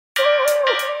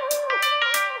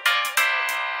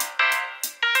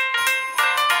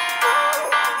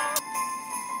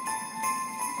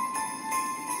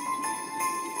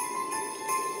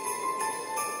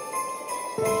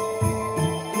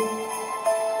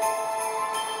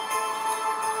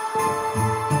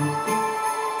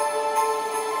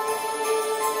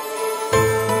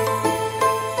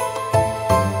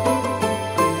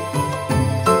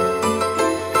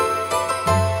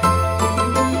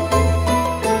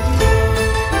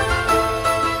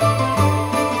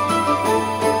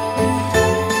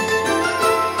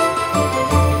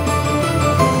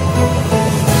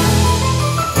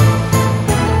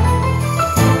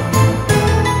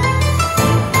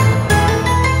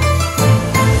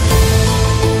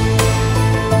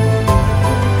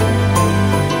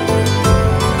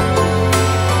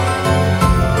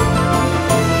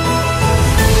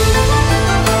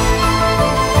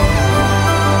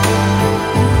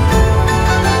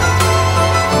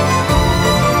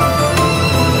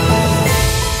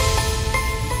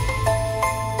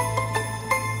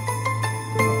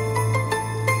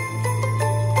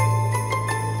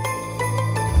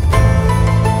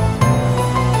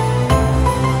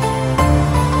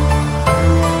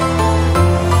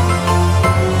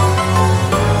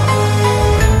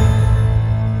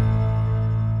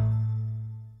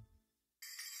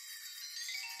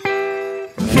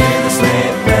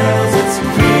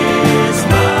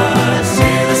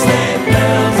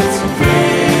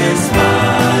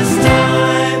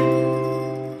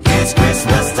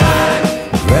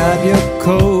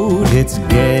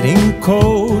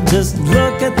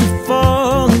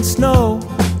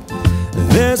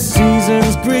their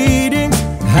season's greetings,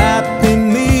 happy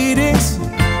meetings,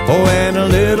 oh, and a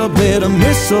little bit of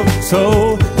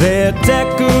mistletoe. They're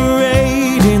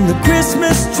decorating the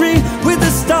Christmas tree with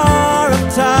a star up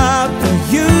top for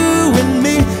you and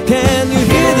me. Can you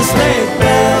hear the sleigh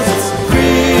bells? It's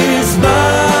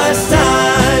Christmas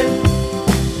time.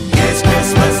 It's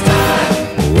Christmas time.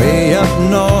 Way up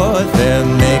north, they're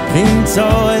making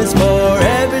toys for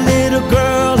every little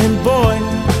girl and boy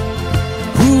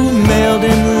who mailed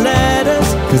in letters,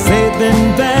 'cause they've been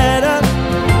better,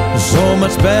 so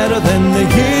much better than the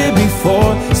year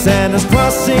before. Santa's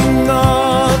crossing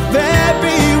off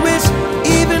every